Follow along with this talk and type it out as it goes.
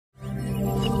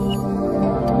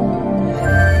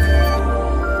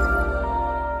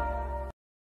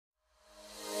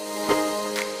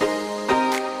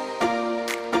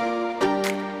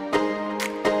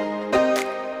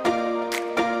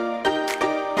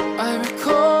I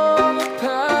recall the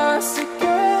past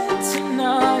again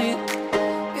tonight.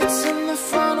 It's in the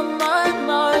front of my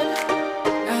mind.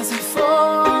 As I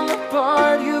fall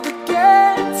apart, you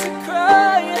begin to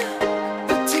cry.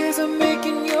 The tears are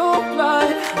making you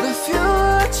blind. The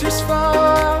future's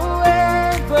far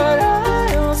away, but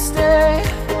I'll stay,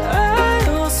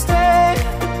 I'll stay.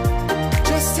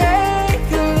 Just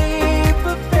take a leap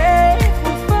of faith,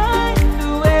 we'll find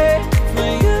a way for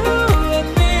you and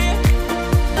me.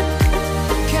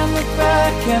 Can't look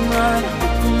back and run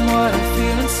from what I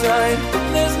feel inside.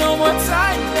 There's no more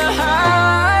time to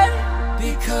hide,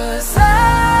 because I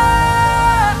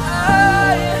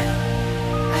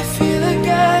feel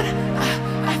again,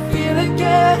 I feel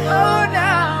again. Oh,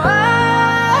 now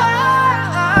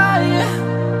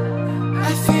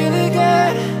I feel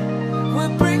again.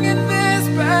 We're bringing this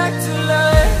back to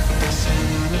life.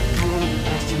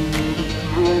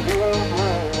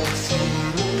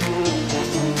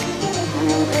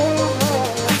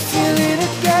 I feel it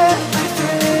again, I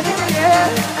feel it again,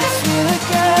 I feel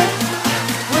again.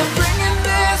 We're bringing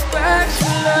this back to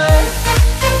life.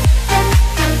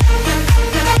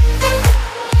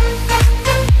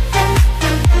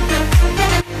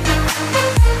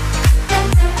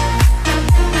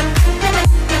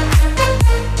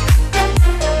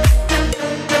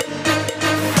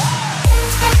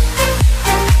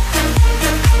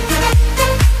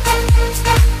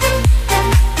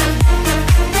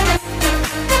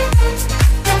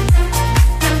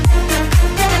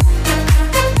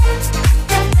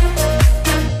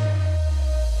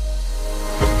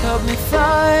 Help me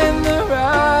find the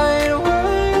right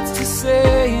words to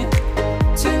say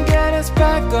to get us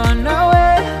back on our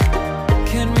way.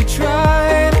 Can we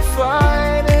try to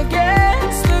fight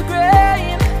against the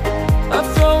grain of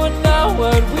throwing out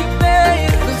what we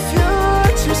made? The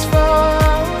future's far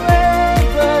away,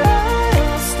 but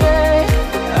I'll stay,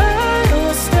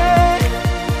 I'll stay.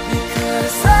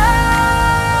 Because I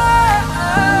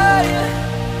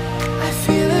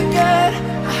feel again,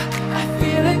 I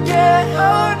feel again.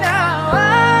 Oh, now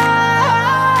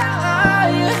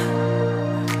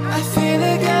I feel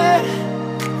again.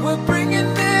 We're bringing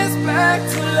this back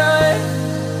to life.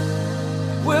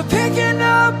 We're picking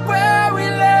up where we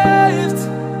left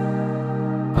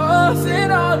off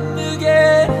and on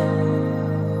again.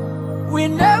 We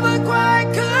never quite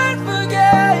could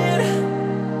forget,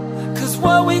 'cause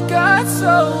what we got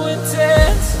so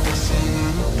intense.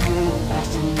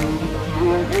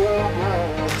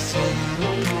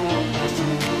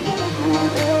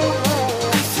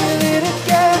 I feel it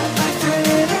again, I feel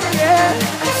it again,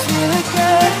 I feel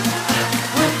again.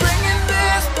 We're bringing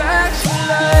this back to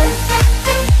life.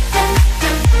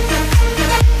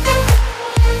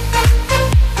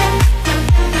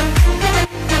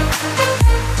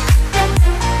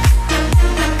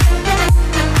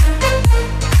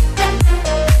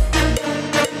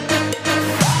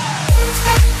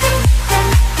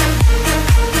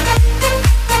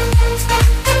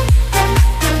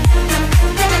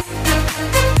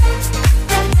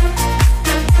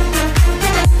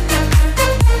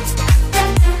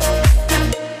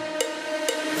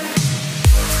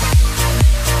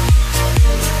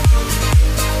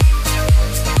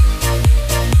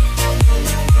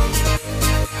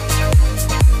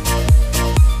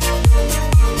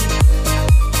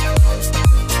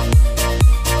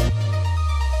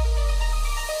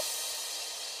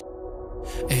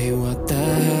 Hey, what the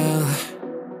hell?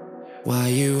 Why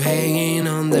you hanging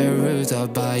on the roof all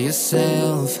by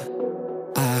yourself?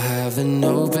 I have an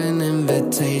open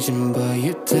invitation, but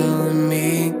you're telling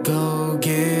me go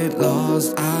get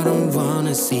lost. I don't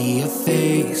wanna see your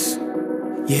face.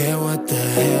 Yeah, what the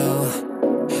hell?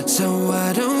 So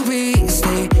why don't we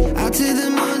stay out till the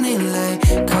morning light?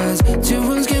 'Cause two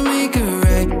wrongs can make a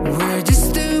right. We're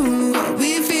just doing what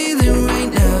we feeling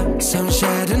right now. Some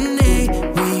Chardonnay,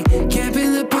 we camp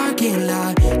in the parking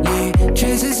lot. Leave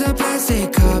traces of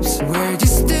plastic cups. We're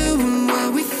just doing what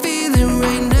we feeling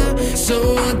right now. So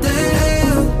what the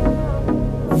hell?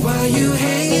 Why you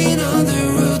hanging on the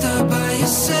roof all by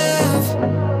yourself?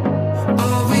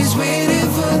 Always waiting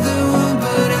for the one,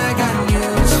 but I got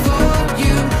news for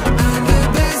you. I'm the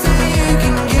best that you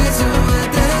can get, so what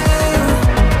the hell?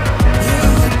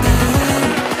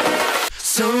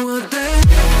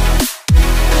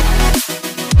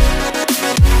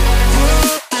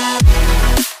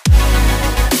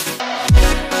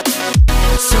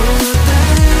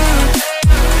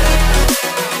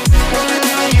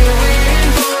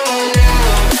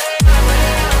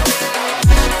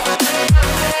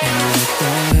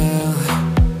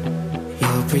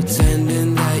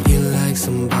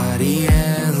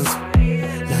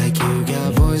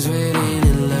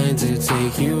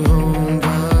 take you home,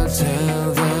 but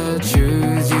tell the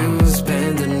truth, you'll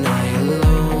spend the night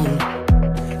alone.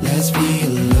 Let's be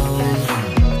alone.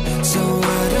 So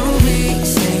why don't we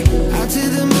stay out to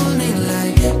the morning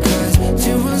light? 'Cause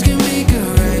two wrongs can make a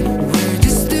right. We're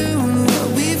just doing what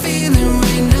we feeling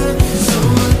right now. So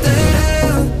what the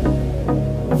hell?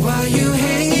 Why you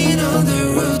hanging on the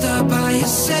rooftop by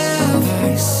yourself?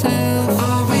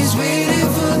 Always waiting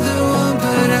for the one,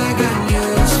 but I got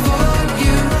news for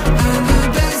you. I'm the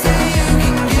best that you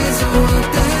can get. So what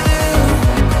the hell?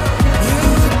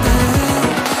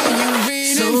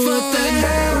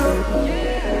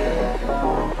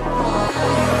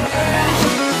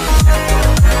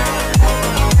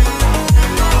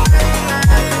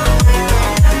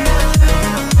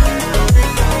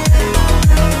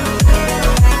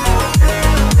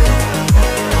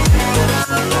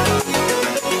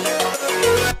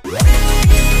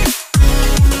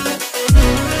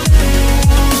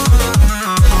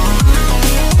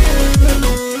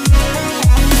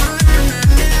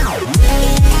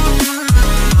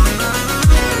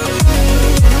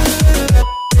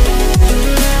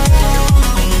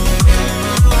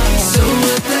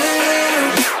 What the hell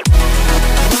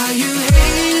are you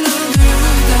reading?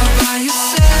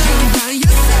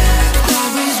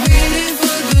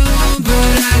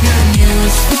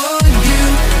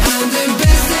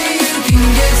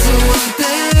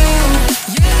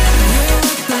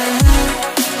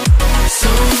 So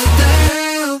what the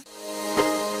hell?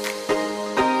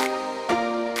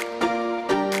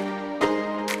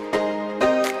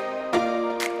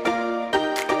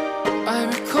 I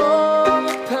recall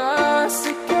the past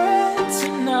again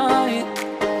tonight.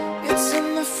 It's in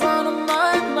the front of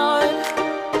my mind.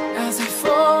 As I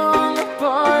fall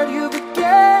apart, you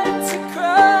begin to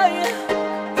cry.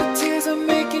 The tears are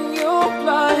making you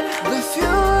blind. The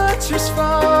future's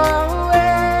far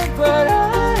away, but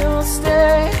I'll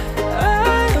stay,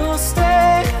 I'll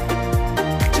stay.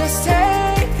 Just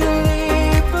take a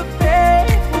leap of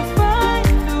faith, we'll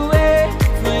find a way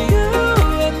for you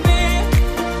and me.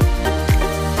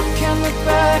 Can't look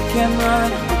back and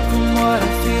run from what I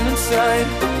feel inside.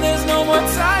 There's no more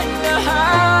time to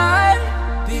hide,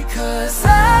 because I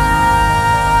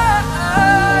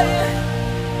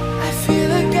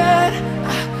feel again,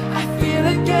 I feel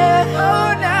again. Oh,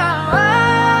 now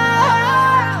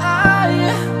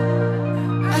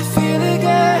I feel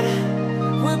again.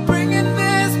 We're bringing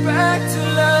this back to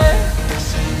life.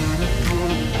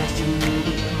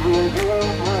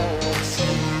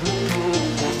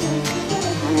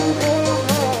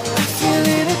 I feel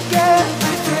it again,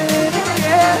 I feel it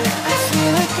again, I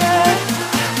feel again.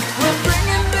 We're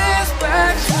bringing this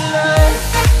back to life.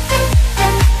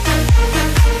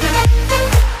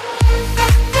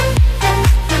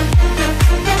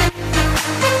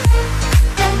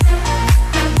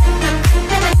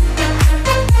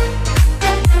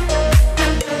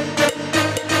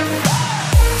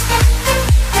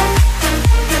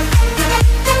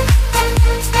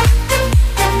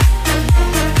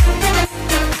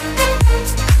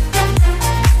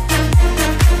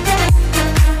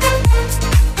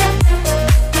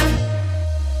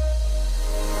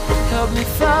 Help me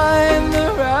find the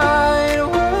right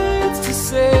words to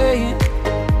say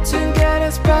to get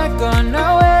us back on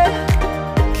our way.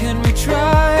 Can we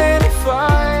try to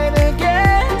fight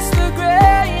against the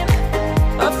grain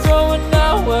of throwing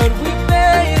out what we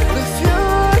made? The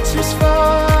future's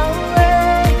far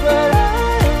away, but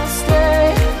I'll stay,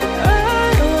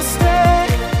 I'll stay.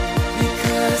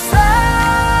 Because I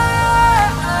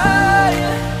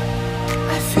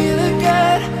feel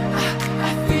again,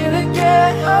 I feel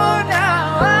again. Oh, now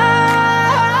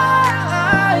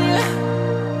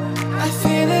I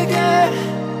feel again.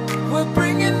 We're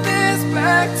bringing this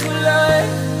back to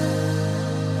life.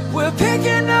 We're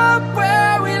picking up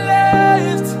where we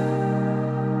left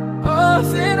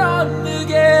off and on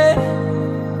again.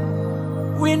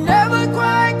 We never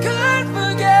quite could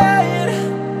forget,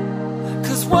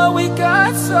 'cause what we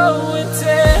got so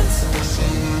intense.